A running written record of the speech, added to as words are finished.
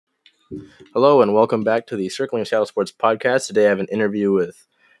Hello and welcome back to the Circling Seattle Sports Podcast. Today I have an interview with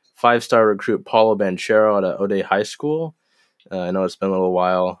five-star recruit Paulo Banchero out of O'Dea High School. I know it's been a little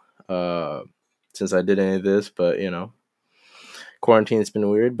while since I did any of this, but quarantine's been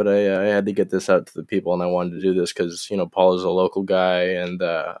weird. But I had to get this out to the people, and I wanted to do this because Paulo's a local guy, and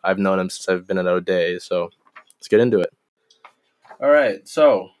I've known him since I've been at O'Dea. So let's get into it. All right,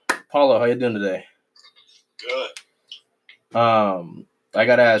 so Paulo, how you doing today? Good. I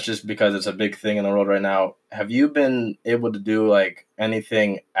gotta ask, just because it's a big thing in the world right now, have you been able to do like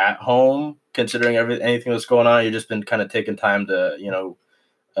anything at home, considering anything that's going on? You've just been kind of taking time to,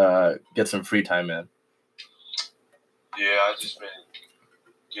 get some free time in. Yeah, I just been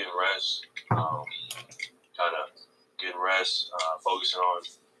getting rest, focusing on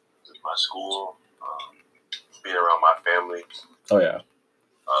my school, being around my family. Oh yeah.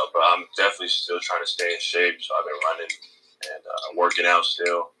 But I'm definitely still trying to stay in shape, so I've been running and working out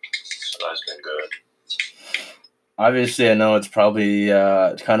still, so that's been good. Obviously, I know it's probably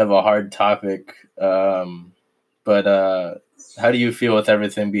kind of a hard topic, but how do you feel with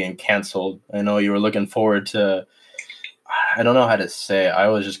everything being canceled? I know you were looking forward to, I don't know how to say it. I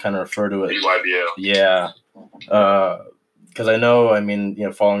always just kind of refer to it. EYBL. Yeah. Because I know,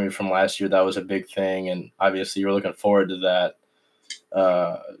 following me from last year, that was a big thing, and obviously you were looking forward to that.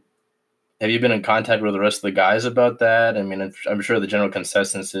 Have you been in contact with the rest of the guys about that? I mean, I'm sure the general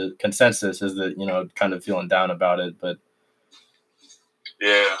consensus is that, kind of feeling down about it, but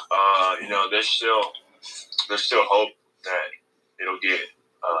yeah, there's still hope that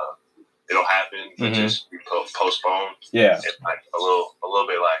it'll happen, but just be postponed. Yeah, and like a little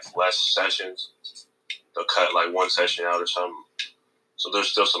bit like less sessions. They'll cut like one session out or something. So there's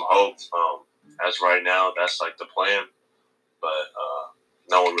still some hope. As right now, that's like the plan, but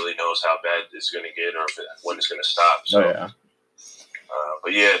no one really knows how bad it's going to get or when it's going to stop. So,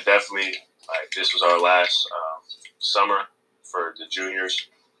 but yeah, definitely. Like this was our last summer for the juniors.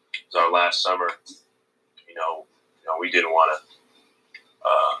 It was our last summer. We didn't want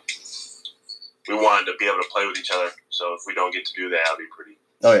to. We wanted to be able to play with each other. So if we don't get to do that, I'll be pretty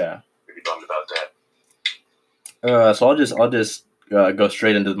bummed about that. So I'll just go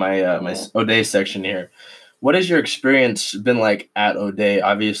straight into my my O'Dea section here. What has your experience been like at O'Dea?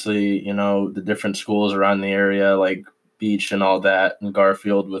 Obviously, the different schools around the area, like Beach and all that, and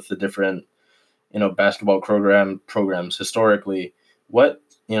Garfield with the different, basketball programs historically.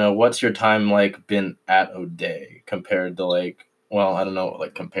 What's your time like been at O'Dea compared to I don't know,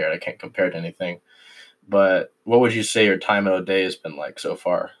 compared. I can't compare to anything. But what would you say your time at O'Dea has been like so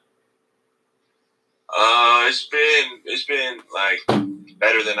far? It's been like a lot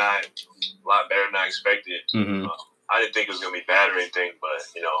better than I expected. Mm-hmm. I didn't think it was gonna be bad or anything, but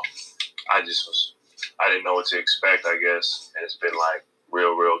I didn't know what to expect, I guess, and it's been like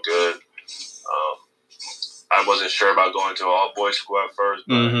real good. I wasn't sure about going to an all boys school at first,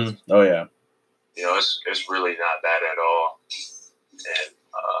 but oh yeah, it's really not bad at all, and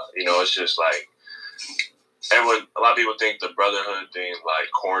it's just like everyone. A lot of people think the brotherhood thing like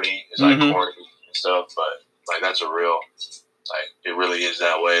corny is like corny and stuff, but like that's a real, like it really is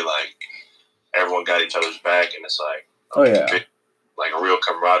that way. Like everyone got each other's back, and it's like like a real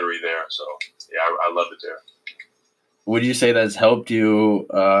camaraderie there. So yeah, I love it there. Would you say that's helped you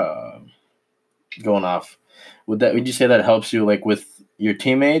going off? Would you say that helps you like with your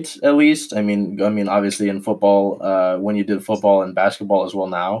teammates at least? I mean, obviously in football, when you did football and basketball as well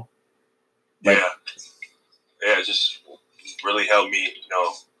now. Yeah, it just really helped me,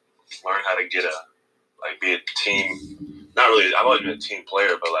 learn how to be a team. Not really. I've always been a team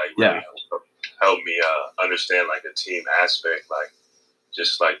player, but really helped me understand like the team aspect, like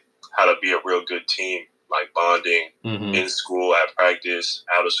just like how to be a real good team, like bonding in school, at practice,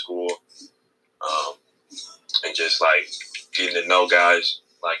 out of school, and just like getting to know guys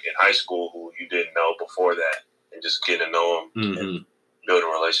like in high school who you didn't know before that, and just getting to know them and building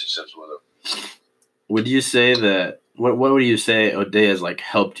relationships with them. Would you say that? What would you say O'Dea has like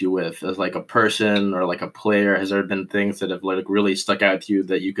helped you with as like a person or like a player? Has there been things that have like really stuck out to you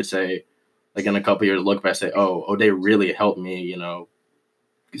that you could say, like in a couple of years, look back and say, "Oh, O'Dea really helped me,"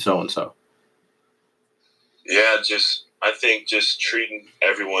 so and so. Yeah, I think just treating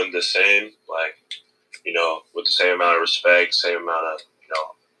everyone the same, like with the same amount of respect, same amount of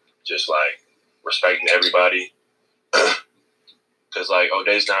just like respecting everybody. Because like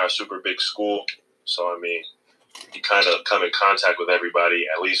O'Dea's not a super big school, so I mean, you kind of come in contact with everybody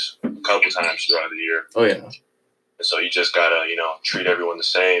at least a couple times throughout the year. Oh yeah. And so you just gotta treat everyone the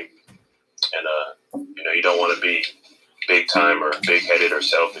same, and you don't want to be big time or big headed or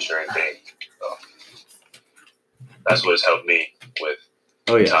selfish or anything. So that's what has helped me with.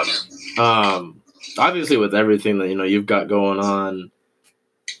 Oh yeah. Obviously with everything that you've got going on,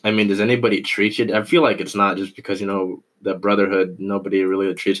 I mean, does anybody treat you? I feel like it's not just because the brotherhood. Nobody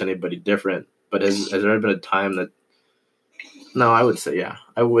really treats anybody different. But has there ever been a time that? No, I would say yeah.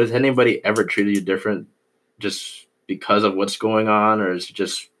 Has anybody ever treated you different just because of what's going on, or is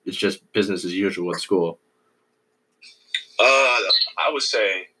it's just business as usual at school? I would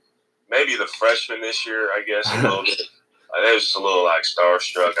say maybe the freshman this year. I guess a little bit. They was just a little like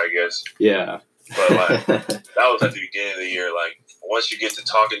starstruck, I guess. Yeah. But like that was at the beginning of the year. Like once you get to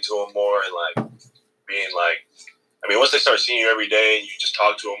talking to them more and like being like, I mean, once they start seeing you every day and you just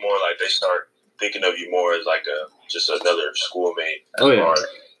talk to them more, like they start thinking of you more as like just another schoolmate. Oh yeah.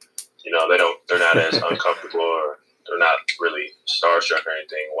 They're not as uncomfortable or they're not really starstruck or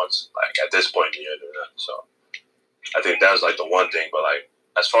anything. Once like at this point in the year, they're not. So I think that was like the one thing. But like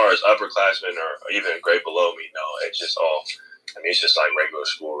as far as upperclassmen or even a grade below me, no, it's just all. I mean, it's just like regular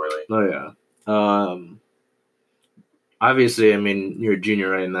school, really. Oh yeah. Obviously, I mean, you're a junior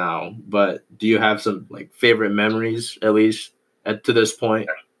right now, but do you have some like favorite memories at least to this point?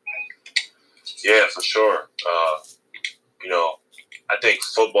 Yeah, for sure. I think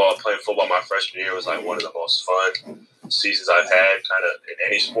playing football my freshman year was like one of the most fun seasons I've had, kind of in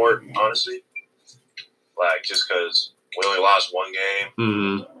any sport, honestly. Like just because we only lost one game,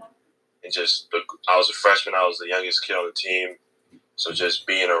 Mm-hmm. and I was a freshman, I was the youngest kid on the team, so just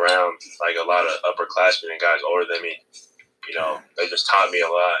being around like a lot of upperclassmen and guys older than me, they just taught me a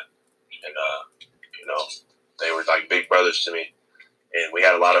lot, and they were like big brothers to me, and we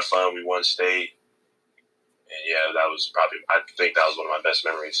had a lot of fun. We won state. And yeah, I think that was one of my best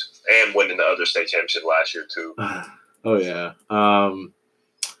memories. And winning the other state championship last year, too. Oh, yeah.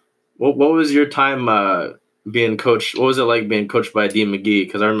 What was your time being coached? What was it like being coached by Dean McGee?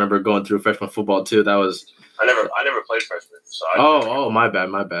 Because I remember going through freshman football, too. That was... I never played freshman. So my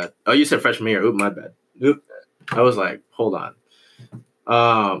bad. Oh, you said freshman year. Oop, my bad. Oop. I was like, hold on.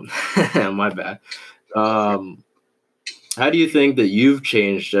 My bad. How do you think that you've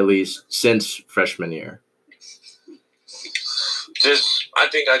changed, at least, since freshman year? I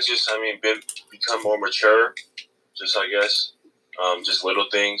think become more mature. I guess, just little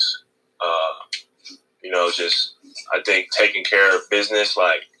things. I think taking care of business,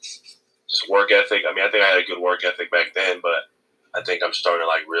 like just work ethic. I mean, I think I had a good work ethic back then, but I think I'm starting to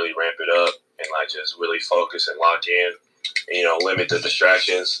like really ramp it up and like just really focus and lock in. And, limit the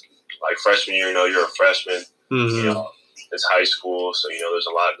distractions. Like freshman year, you're a freshman. Mm-hmm. It's high school, so there's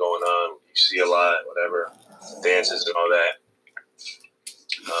a lot going on. You see a lot, whatever, dances and all that.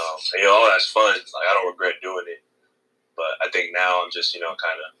 All that's fun. Like I don't regret doing it, but I think now I'm just kind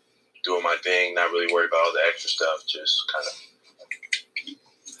of doing my thing, not really worried about all the extra stuff, just kind of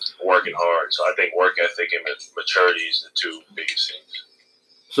working hard. So I think work ethic and maturity is the two biggest things.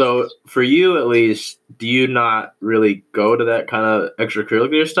 So for you, at least, do you not really go to that kind of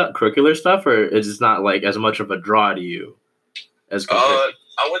curricular stuff, or is it not like as much of a draw to you as compared?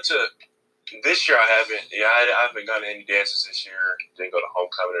 I went to. This year I haven't. Yeah, I haven't gone to any dances this year. Didn't go to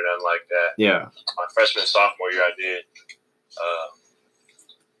homecoming or nothing like that. Yeah. My freshman and sophomore year I did.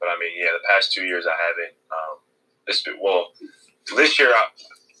 But I mean, yeah, the past 2 years I haven't. This year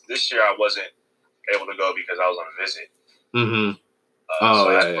I wasn't able to go because I was on a visit. Mm-hmm.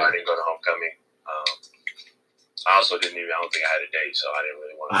 I didn't go to homecoming. I also didn't even. I don't think I had a date, so I didn't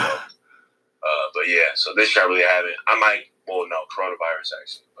really want to go. But yeah, so this year I really haven't. I might. Well, no, coronavirus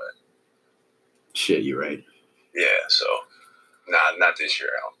actually, but. Shit, you're right. Yeah, so not this year,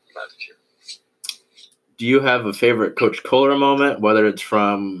 Al. Not this year. Do you have a favorite Coach Kohler moment, whether it's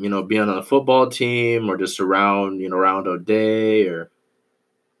from being on a football team or just around O'Dea or?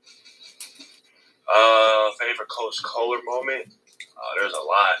 Favorite Coach Kohler moment? There's a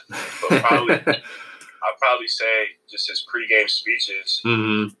lot, but I'd probably say just his pregame speeches.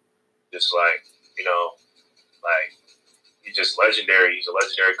 Mm-hmm. Just like like he's just legendary. He's a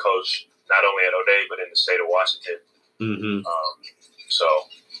legendary coach. Not only at O'Dea, but in the state of Washington. Mm-hmm. So,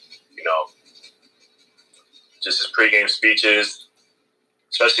 just his pregame speeches,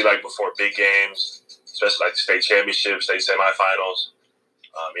 especially like before big games, especially like the state championship, state semifinals.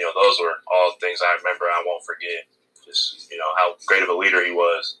 Those were all things I remember. I won't forget. Just how great of a leader he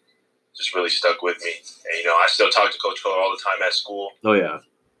was. Just really stuck with me. And I still talk to Coach Kohler all the time at school. Oh yeah.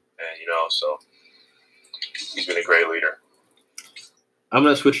 And so he's been a great leader. I'm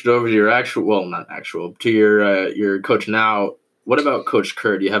gonna switch it over to your coach now. What about Coach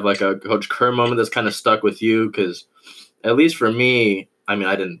Kerr? Do you have like a Coach Kerr moment that's kind of stuck with you? Because at least for me, I mean,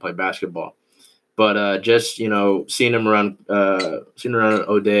 I didn't play basketball, but just seeing him around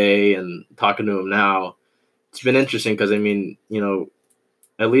O'Dea and talking to him now, it's been interesting because I mean,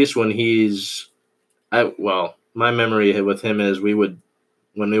 at least when my memory with him is when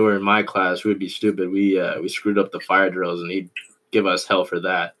we were in my class, we would be stupid. We screwed up the fire drills, and he'd give us hell for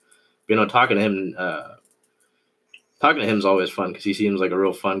that. You know, talking to him is always fun because he seems like a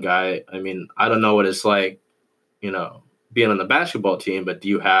real fun guy. I mean, I don't know what it's like, you know, being on the basketball team, but do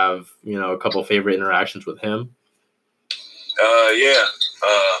you have, you know, a couple favorite interactions with him? Yeah.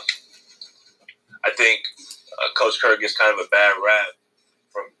 I think Coach Kerr gets kind of a bad rap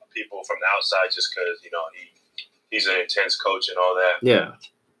from people from the outside just because, you know, he's an intense coach and all that. Yeah.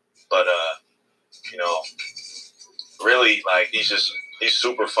 But, you know, really, like, he's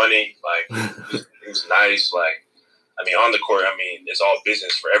super funny. Like, he's nice. Like, I mean, on the court, I mean, it's all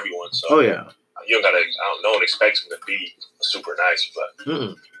business for everyone. So, you don't gotta. No one expects him to be super nice, but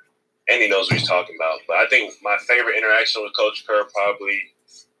and he knows what he's talking about. But I think my favorite interaction with Coach Kerr probably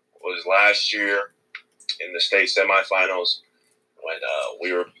was last year in the state semifinals when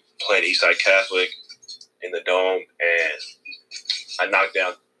we were playing Eastside Catholic in the Dome, and I knocked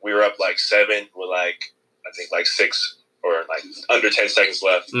down. We were up like 7 with I think 6 or like under 10 seconds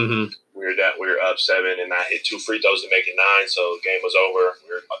left. Mm-hmm. We were up 7, and I hit 2 free throws to make it 9. So the game was over.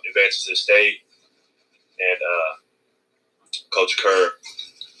 We were advanced to the state, and Coach Kerr,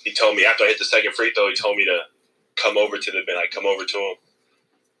 he told me after I hit the second free throw, he told me to come over to the bench. I come over to him,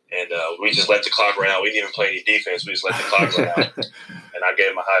 and we just let the clock run out. We didn't even play any defense. We just let the clock run out, and I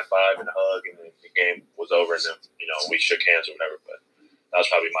gave him a high five and a hug, and then the game was over. And then we shook hands or whatever. But that was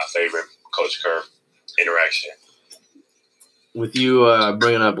probably my favorite Coach Kerr interaction. With you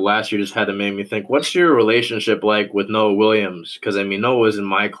bringing up last year just had to make me think, what's your relationship like with Noah Williams? Because, I mean, Noah was in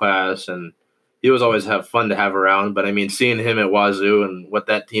my class, and he was always fun to have around. But, I mean, seeing him at Wazoo and what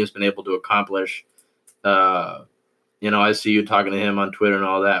that team's been able to accomplish, I see you talking to him on Twitter and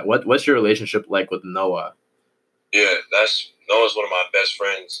all that. What's your relationship like with Noah? Yeah, Noah's one of my best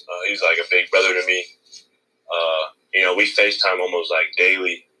friends. He's like a big brother to me. We FaceTime almost like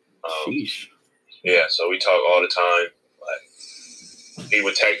daily. Sheesh. Yeah, so we talk all the time. He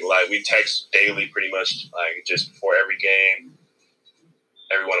would we text daily pretty much, like just before every game,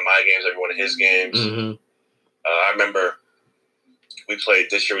 every one of my games, every one of his games. Mm-hmm. I remember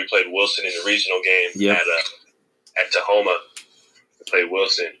this year we played Wilson in the regional game at Tahoma. We played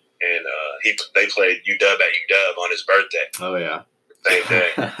Wilson, and they played UW at UW on his birthday. Oh, yeah. Same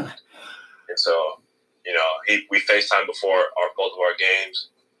day. And so, we FaceTime before both of our games,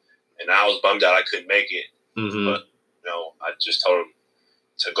 and I was bummed out I couldn't make it. Mm-hmm. But, I just told him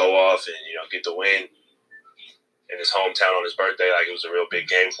to go off and, get the win in his hometown on his birthday. Like, it was a real big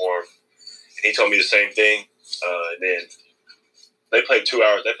game for him. And he told me the same thing. And then they played 2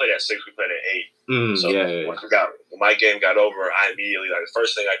 hours. They played at 6. We played at 8. So when my game got over, I immediately, the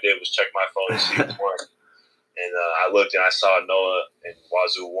first thing I did was check my phone and see who won. And I looked and I saw Noah and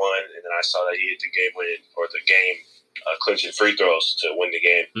Wazoo won. And then I saw that he hit the game winning or the game clinching free throws to win the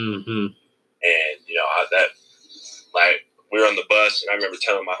game. Mm-hmm. And, we were on the bus, and I remember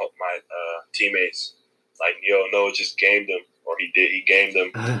telling my teammates, Noah just gamed him, or he did. He gamed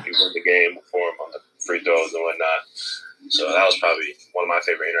him. He won the game for him on the free throws and whatnot. So that was probably one of my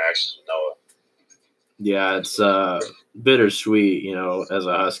favorite interactions with Noah. Yeah, it's bittersweet, as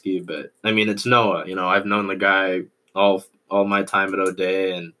a Husky, but I mean, it's Noah. I've known the guy all my time at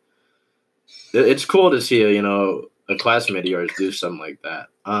O'Dea, and it's cool to see a classmate of yours do something like that.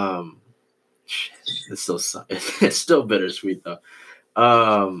 It's still bittersweet though.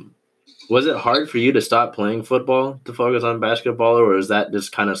 Was it hard for you to stop playing football to focus on basketball, or is that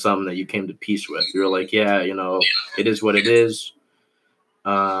just kind of something that you came to peace with? You were like, yeah, it is what it is.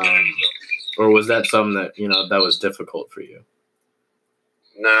 Or was that something that, that was difficult for you?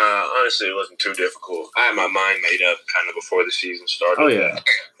 Nah, honestly, it wasn't too difficult. I had my mind made up kind of before the season started. Oh, yeah.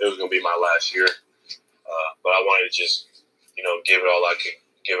 It was going to be my last year. But I wanted to just, give it all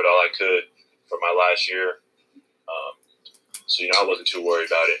I could for my last year. So, I wasn't too worried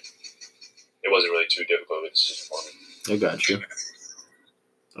about it. It wasn't really too difficult of a decision for me. I got you.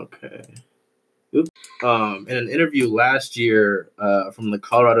 Okay. In an interview last year from the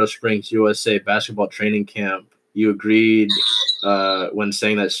Colorado Springs USA basketball training camp, you agreed when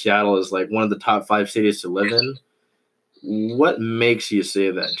saying that Seattle is like one of the top 5 cities to live in. What makes you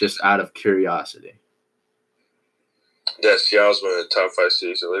say that, just out of curiosity? That Seattle's one of the top 5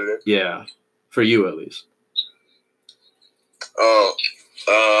 cities to live in? Yeah, for you at least. Oh,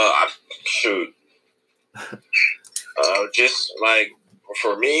 shoot. Just like,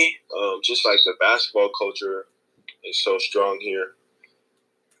 for me, just like the basketball culture is so strong here.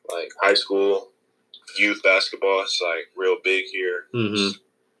 Like high school, youth basketball, it's like real big here. Mm-hmm.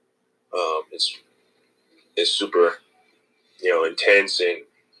 It's super, intense, and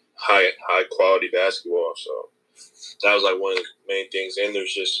high quality basketball. So that was like one of the main things. And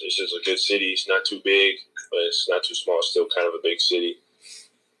it's just a good city. It's not too big, but it's not too small. It's still kind of a big city.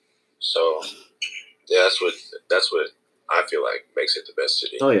 So yeah, that's what I feel like makes it the best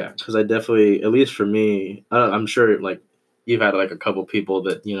city. Oh yeah, because I definitely, at least for me, I'm sure like you've had like a couple people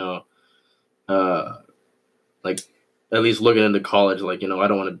that like at least looking into college, like I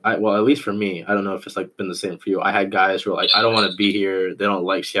don't want to. Well, at least for me, I don't know if it's like been the same for you. I had guys who are like, I don't want to be here. They don't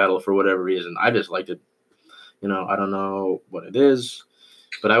like Seattle for whatever reason. I just liked it. I don't know what it is,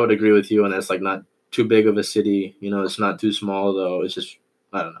 but I would agree with you, and it's like not too big of a city. It's not too small though. It's just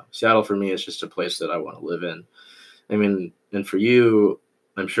I don't know. Seattle for me is just a place that I want to live in. I mean, and for you,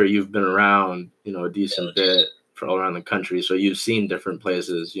 I'm sure you've been around, a decent bit for all around the country, so you've seen different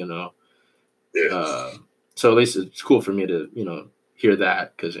places, Yeah. So at least it's cool for me to, hear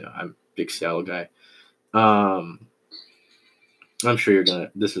that because I'm a big Seattle guy. I'm sure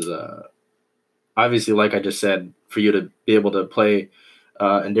this is obviously, like I just said, for you to be able to play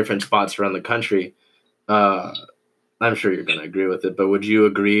in different spots around the country. I'm sure you're going to agree with it, but would you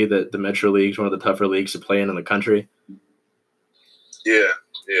agree that the Metro League is one of the tougher leagues to play in the country? Yeah,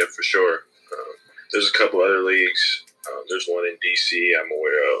 for sure. There's a couple other leagues. There's one in DC I'm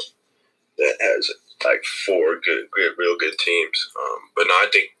aware of that has like 4 real good teams. But no, I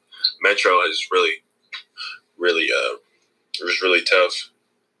think Metro is really it was really tough.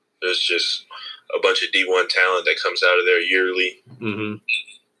 There's just a bunch of D1 talent that comes out of there yearly. Mm-hmm.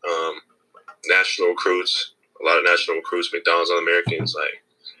 National recruits, a lot of national recruits, McDonald's All-Americans, like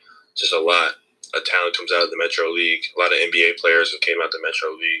just a lot of talent comes out of the Metro League. A lot of NBA players who came out the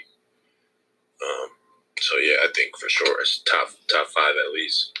Metro League. So yeah, I think for sure it's top 5 at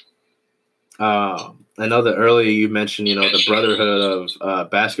least. I know that earlier you mentioned, the brotherhood of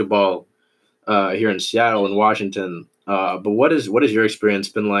basketball here in Seattle and Washington. But what is your experience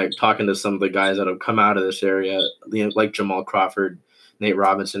been like talking to some of the guys that have come out of this area, like Jamal Crawford, Nate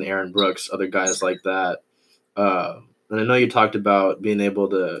Robinson, Aaron Brooks, other guys like that? And I know you talked about being able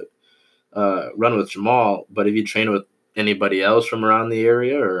to run with Jamal, but have you trained with anybody else from around the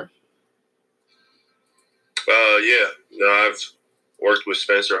area, or? Yeah. No, I've worked with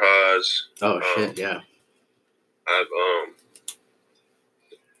Spencer Haas. Oh shit, yeah. I've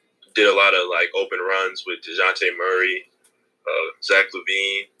did a lot of like open runs with DeJounte Murray, Zach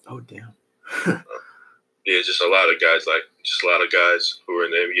LaVine. Oh damn. Yeah, just a lot of guys who are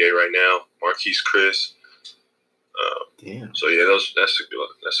in the NBA right now. Marquise Chris. Damn. So yeah, that's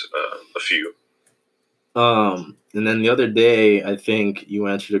a few. And then the other day, I think you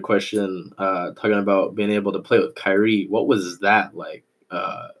answered a question talking about being able to play with Kyrie. What was that like?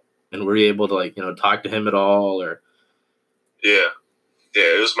 And were you able to talk to him at all, or? Yeah,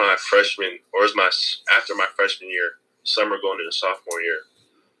 it was my freshman, or it was after my freshman year, summer going into sophomore year.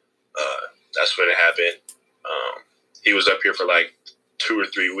 That's when it happened. He was up here for like 2 or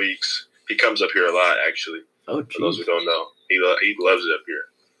 3 weeks. He comes up here a lot, actually. Oh, geez. For those who don't know, he loves it up here.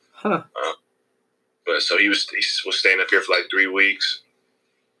 Huh. But so he was staying up here for like 3 weeks,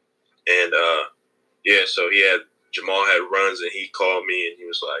 and so Jamal had runs, and he called me and he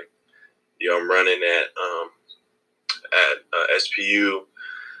was like, "Yo, I'm running at SPU,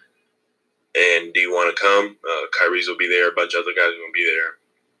 and do you want to come? Kyrie's will be there. A bunch of other guys are gonna be there.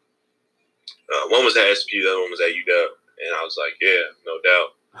 One was at SPU, the other one was at UW, and I was like, yeah, no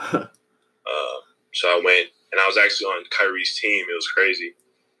doubt. So I went, and I was actually on Kyrie's team. It was crazy.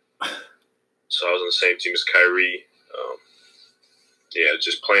 So I was on the same team as Kyrie.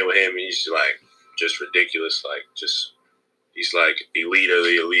 Just playing with him, and he's like just ridiculous. Like he's like elite of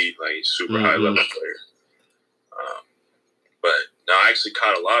the elite. Like he's super high level player. But no, I actually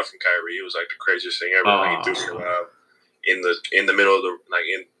caught a lot from Kyrie. It was like the craziest thing ever. Like he threw me out in the middle of the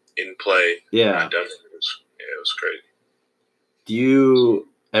in play. Yeah. It was crazy. Do you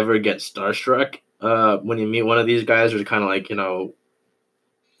ever get starstruck when you meet one of these guys, or is it kind of like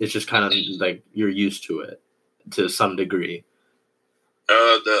it's just kind of like you're used to it to some degree?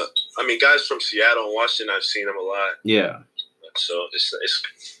 Guys from Seattle and Washington, I've seen them a lot. Yeah. So it's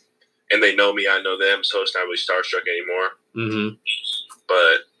and they know me, I know them, so it's not really starstruck anymore. Mm-hmm.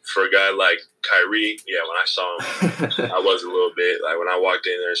 But for a guy like Kyrie, yeah, when I saw him, I was a little bit like when I walked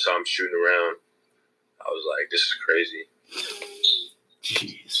in there and saw him shooting around, I was like, "This is crazy."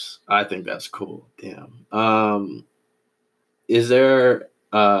 Jeez, I think that's cool. Damn. Is there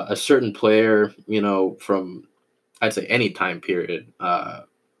a certain player, from I'd say any time period,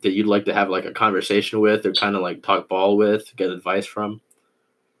 that you'd like to have like a conversation with, or kind of like talk ball with, get advice from?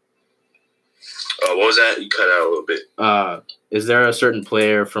 What was that? You cut out a little bit. Is there a certain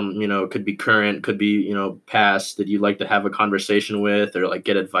player from, could be current, could be, past, that you'd like to have a conversation with or like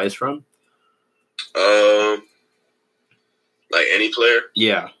get advice from? Like any player?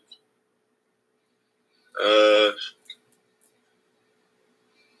 Yeah.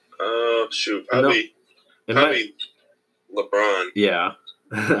 Shoot, probably LeBron. Yeah.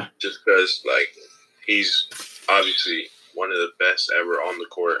 Just because, like, he's obviously one of the best ever on the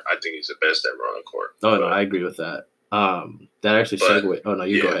court. I think he's the best ever on the court. Oh, no, I agree with that. That actually segue. Oh, no,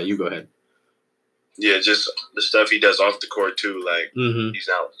 you go ahead. You go ahead. Yeah, just the stuff he does off the court too. Like, mm-hmm. he's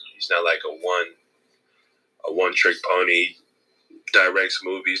not like a one trick pony. Directs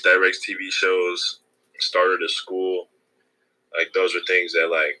movies, directs TV shows, started a school. Like, those are things that,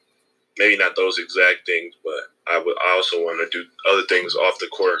 like, maybe not those exact things, but I also want to do other things off the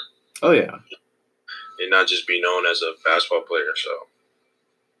court. Oh yeah, and not just be known as a basketball player. So.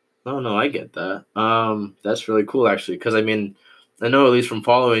 Oh no, I get that. That's really cool actually, because I mean, I know at least from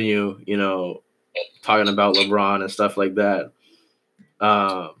following you, talking about LeBron and stuff like that.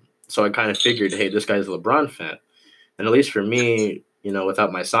 So I kind of figured, hey, this guy's a LeBron fan, and at least for me,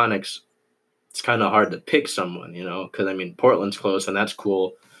 without my Sonics, it's kind of hard to pick someone, because I mean, Portland's close and that's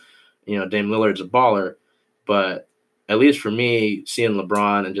cool. Dame Lillard's a baller, but at least for me, seeing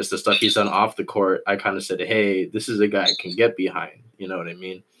LeBron and just the stuff he's done off the court, I kind of said, hey, this is a guy I can get behind. You know what I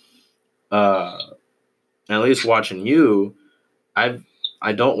mean? And at least watching you, I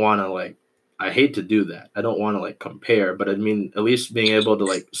don't want to I hate to do that. I don't want to compare, but I mean, at least being able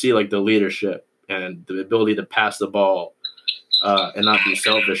to see the leadership and the ability to pass the ball and not be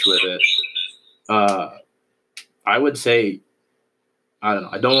selfish with it. I would say, I don't know.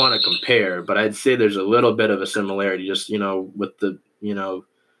 I don't want to compare, but I'd say there's a little bit of a similarity, just with the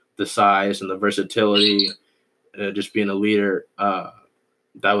the size and the versatility, just being a leader.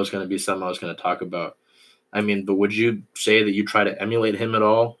 That was going to be something I was going to talk about. I mean, but would you say that you try to emulate him at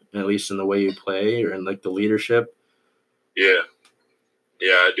all, at least in the way you play or in the leadership? Yeah,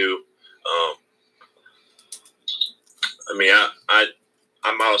 I do. I mean, I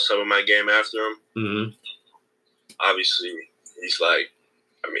model some of my game after him. Mm-hmm. Obviously, he's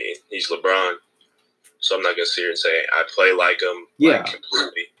he's LeBron, so I'm not gonna sit here and say I play like him,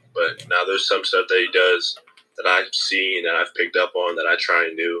 completely. But now there's some stuff that he does that I've seen and I've picked up on that I try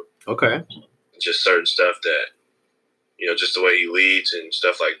and do. Okay. Just certain stuff that, just the way he leads and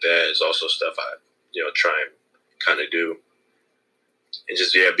stuff like that is also stuff I, try and kind of do. And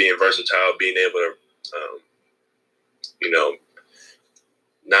just, being versatile, being able to,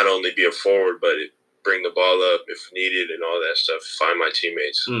 not only be a forward, but bring the ball up if needed and all that stuff, find my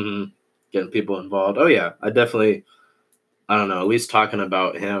teammates. Mm-hmm. Getting people involved. Oh, yeah. I don't know, at least talking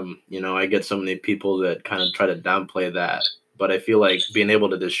about him, I get so many people that kind of try to downplay that. But I feel like being able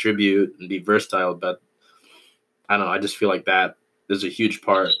to distribute and be versatile, but I don't know, I just feel like that is a huge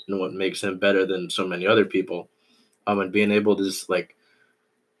part in what makes him better than so many other people. And being able to just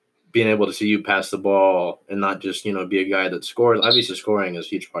being able to see you pass the ball and not just, be a guy that scores. Obviously scoring is a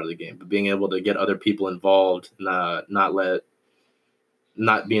huge part of the game, but being able to get other people involved and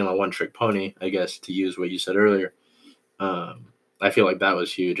not being a one-trick pony, I guess, to use what you said earlier. I feel like that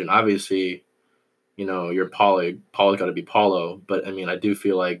was huge. And obviously, you're Paul's got to be Paulo. But, I mean, I do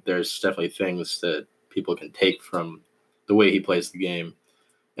feel like there's definitely things that people can take from the way he plays the game.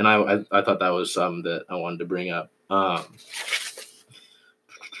 And I thought that was something that I wanted to bring up.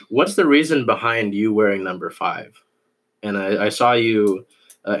 What's the reason behind you wearing number 5? And I saw you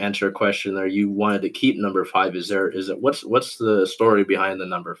answer a question there. You wanted to keep number 5. What's the story behind the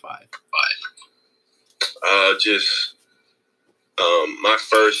number 5? My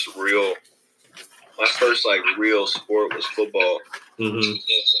first real sport was football. Mm-hmm.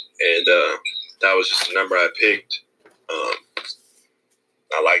 And that was just the number I picked.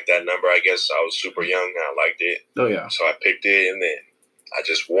 I liked that number. I guess I was super young and I liked it. Oh, yeah. So I picked it and then I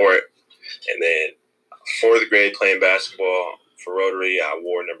just wore it. And then 4th grade playing basketball for Rotary, I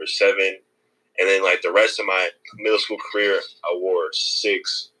wore number 7. And then the rest of my middle school career, I wore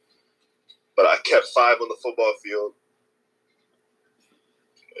 6. But I kept 5 on the football field.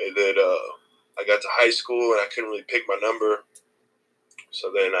 And then I got to high school and I couldn't really pick my number. So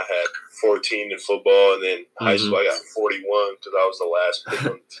then I had 14 in football, and then high school I got 41 because I was the last pick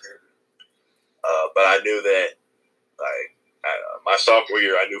on the team. But I knew that, my sophomore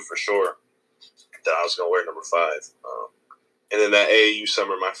year, I knew for sure that I was going to wear number 5. And then that AAU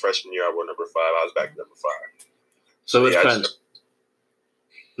summer, my freshman year, I wore number 5. I was back to number 5. So it's kind of...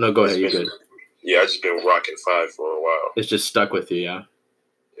 No, go ahead. You're good. Yeah, I just been rocking 5 for a while. It's just stuck with you, yeah?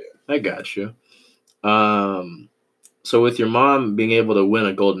 Yeah. I got you. So with your mom being able to win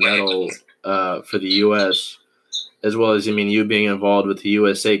a gold medal for the U.S., as well as, I mean, you being involved with the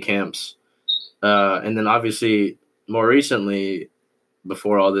USA camps. And then obviously more recently,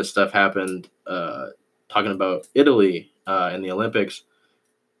 before all this stuff happened, talking about Italy in the Olympics,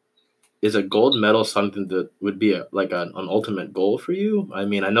 is a gold medal something that would be an ultimate goal for you? I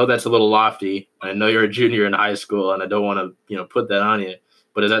mean, I know that's a little lofty. I know you're a junior in high school, and I don't want to, put that on you.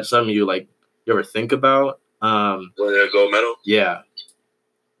 But is that something you ever think about? Winning a gold medal? Yeah.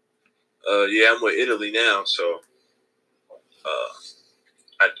 Yeah, I'm with Italy now, so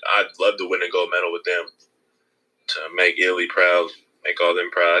I'd love to win a gold medal with them to make Italy proud, make all them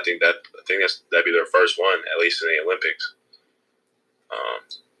proud. I think that'd be their first one, at least in the Olympics.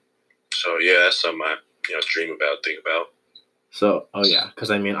 So yeah, that's something I dream about, think about. So, because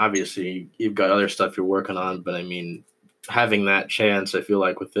I mean, obviously you've got other stuff you're working on, but I mean, having that chance, I feel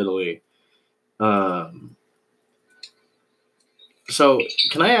like with Italy. So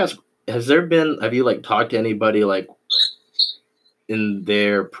can I ask, have you talked to anybody in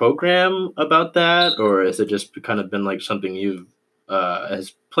their program about that, or has it just kind of been something you've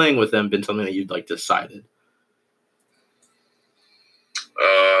has playing with them been something that you'd decided?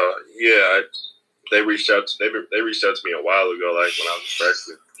 Yeah, they reached out to me a while ago, like when I was a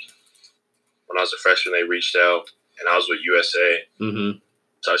freshman. When I was a freshman, they reached out, and I was with USA. Mm-hmm.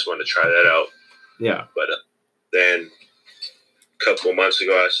 So I just wanted to try that out. Yeah. But then a couple of months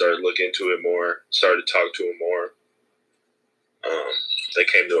ago, I started looking into it more, started to talk to them more. They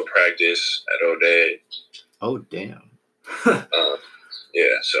came to a practice at O'Day. Oh, damn.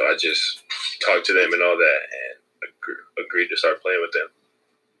 Yeah, so I just talked to them and all that and agreed to start playing with them.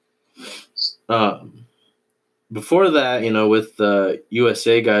 Before that, with the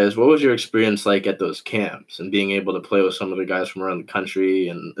USA guys, what was your experience like at those camps and being able to play with some of the guys from around the country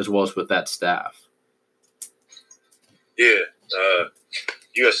and as well as with that staff? Yeah,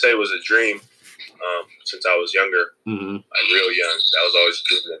 USA was a dream since I was younger, like real young. I was always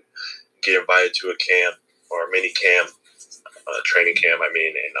dreaming to get invited to a camp or a mini camp, training camp. I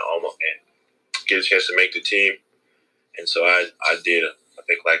mean, and get a chance to make the team. And so I did, I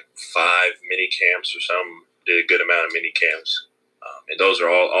think, 5 mini camps or something. Did a good amount of mini camps, and those are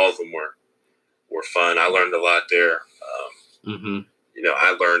all of them were fun. I learned a lot there.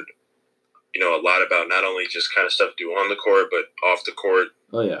 I learned a lot about not only just kind of stuff to do on the court, but off the court.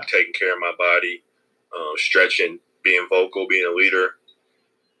 Oh yeah, taking care of my body, stretching, being vocal, being a leader,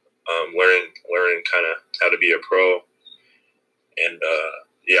 learning kind of how to be a pro. And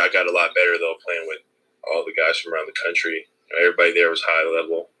I got a lot better though playing with all the guys from around the country. Everybody there was high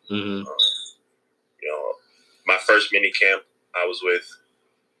level. My first mini camp, I was with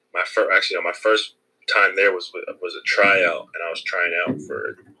my first time there was a tryout, and I was trying out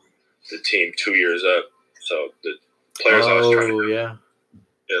for the team 2 years up. So the players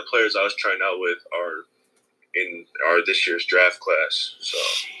the players I was trying out with are this year's draft class. So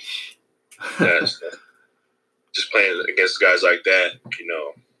that's just playing against guys like that,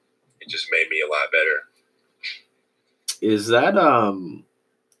 it just made me a lot better. Is that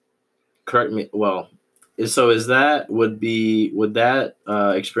correct me? Well, would that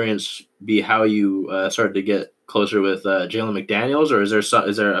experience be how you started to get closer with Jalen McDaniels, or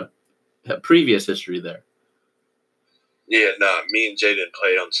is there a previous history there? Yeah, me and Jaden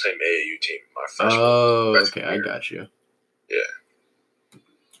played on the same AAU team my freshman. Oh, okay, year. I got you. Yeah.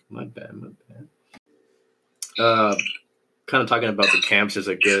 My bad. Kind of talking about the camps is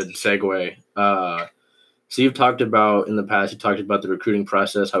a good segue. So you've talked about in the past, the recruiting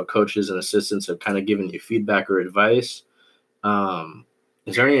process, how coaches and assistants have kind of given you feedback or advice.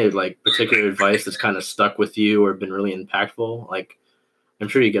 Is there any particular advice that's kind of stuck with you or been really impactful? I'm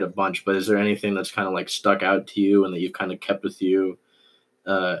sure you get a bunch, but is there anything that's kind of stuck out to you and that you've kind of kept with you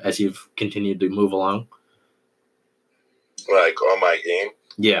as you've continued to move along? On my game?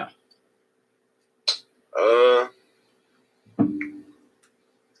 Yeah.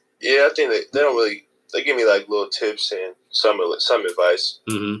 Yeah, I think they don't really. They give me little tips and some advice,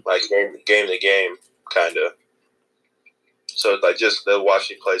 game to game, kind of. So just they'll watch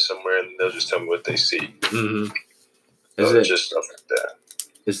me play somewhere and they'll just tell me what they see. Just stuff like that.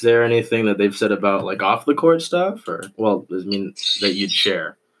 Is there anything that they've said about off the court stuff, or that you'd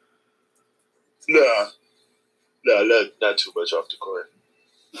share? No, not too much off the court.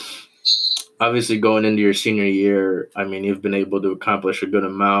 Obviously, going into your senior year, I mean, you've been able to accomplish a good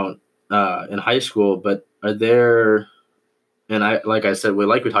amount in high school, but are there, and I said, we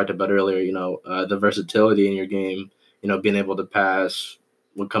talked about earlier, the versatility in your game, being able to pass.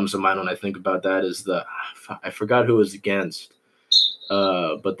 What comes to mind when I think about that is I forgot who it was against,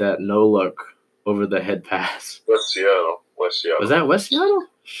 but that no look over the head pass. West Seattle. Was that West Seattle?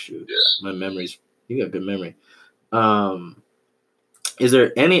 Shoot, yeah. My memory's, you got good memory. Is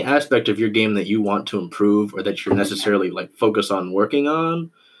there any aspect of your game that you want to improve or that you're necessarily like focused on working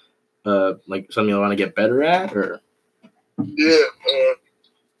on? Like something you want to get better at, or? Yeah,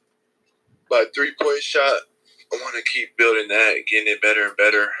 my 3-point shot. I want to keep building that, getting it better and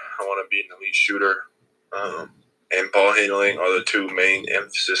better. I want to be an elite shooter. And ball handling are the two main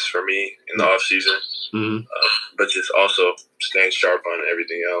emphasis for me in the off season. Mm-hmm. But just also staying sharp on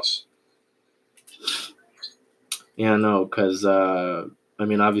everything else. Yeah, no, because I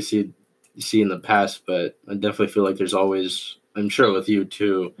mean, obviously you see in the past, but I definitely feel like there's always, I'm sure with you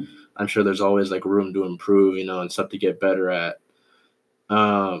too, I'm sure there's always like room to improve, you know, and stuff to get better at.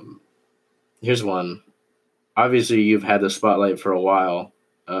 Here's one. Obviously, you've had the spotlight for a while.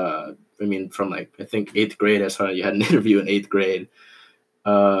 I mean, from like I think 8th grade, I saw you had an interview in 8th grade.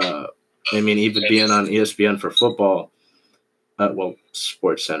 I mean, even being on ESPN for football. Well,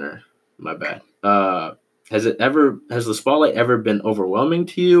 Sports Center. My bad. Has the spotlight ever been overwhelming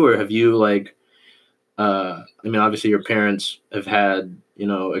to you, or have you like? I mean, obviously, your parents have had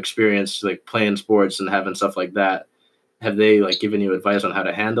experience like playing sports and having stuff like that. Have they like given you advice on how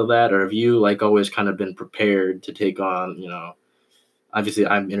to handle that, or have you like always kind of been prepared to take on? Obviously,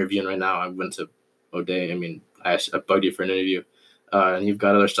 I'm interviewing right now. I went to O'Day. I mean, I bugged you for an interview, and you've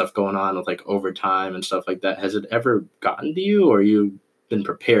got other stuff going on with like overtime and stuff like that. Has it ever gotten to you, or you been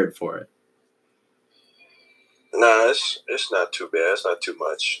prepared for it? Nah, it's not too bad. It's not too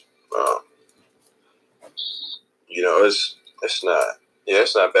much. It's not. Yeah,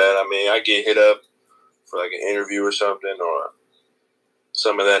 it's not bad. I mean, I get hit up for like an interview or something or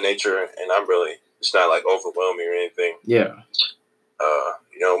some of that nature, and it's not like overwhelming or anything. Yeah.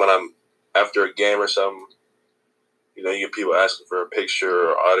 When I'm after a game or something, you get people asking for a picture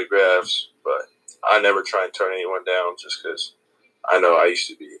or autographs, but I never try and turn anyone down just because I know I used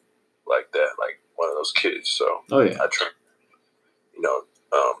to be like that, like one of those kids. So I try,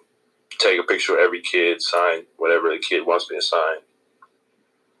 take a picture with every kid, sign whatever the kid wants me to sign.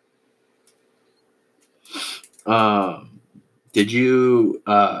 Did you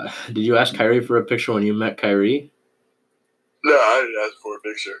ask Kyrie for a picture when you met Kyrie? No, I didn't ask for a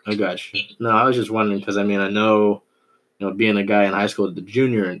picture. I got you. No, I was just wondering because I mean I know, being a guy in high school, the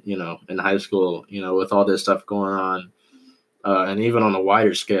junior, in high school, with all this stuff going on, and even on a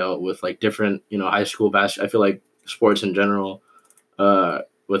wider scale with like different, high school basketball. I feel like sports in general,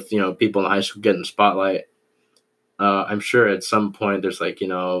 with people in high school getting spotlight. I'm sure at some point there's like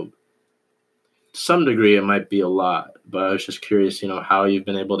to some degree it might be a lot, but I was just curious, how you've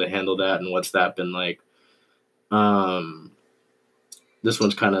been able to handle that and what's that been like. This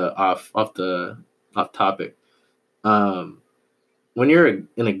one's kind of off topic. When you're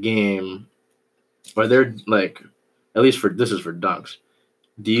in a game, are there like, at least this is for dunks,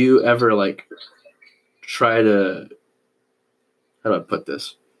 do you ever like try to, how do I put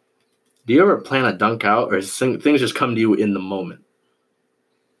this? Do you ever plan a dunk out, or things just come to you in the moment?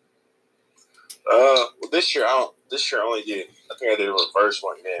 Well, this year I only did. I think I did a reverse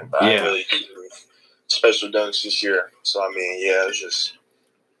one game, but I didn't really do special dunks this year. So I mean, yeah, it was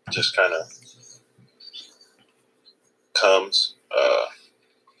just kind of comes.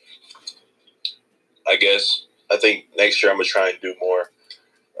 I guess I think next year I'm gonna try and do more.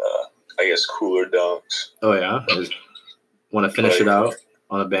 I guess cooler dunks. Oh yeah, want to finish it out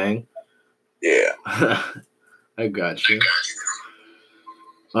on a bang. Yeah. I got you.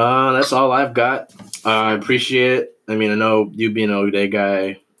 That's all I've got. I appreciate it. I mean, I know you being an O'Day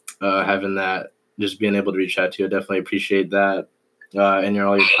guy, having that, just being able to reach out to you, I definitely appreciate that. And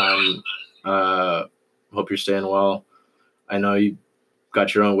all your time. Hope you're staying well. I know you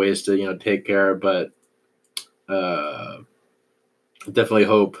got your own ways to, take care, but definitely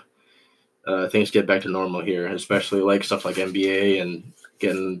hope things get back to normal here, especially like stuff like NBA and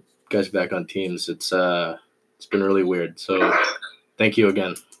getting guys back on teams. It's been really weird. So thank you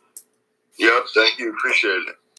again. Yep, thank you. Appreciate it.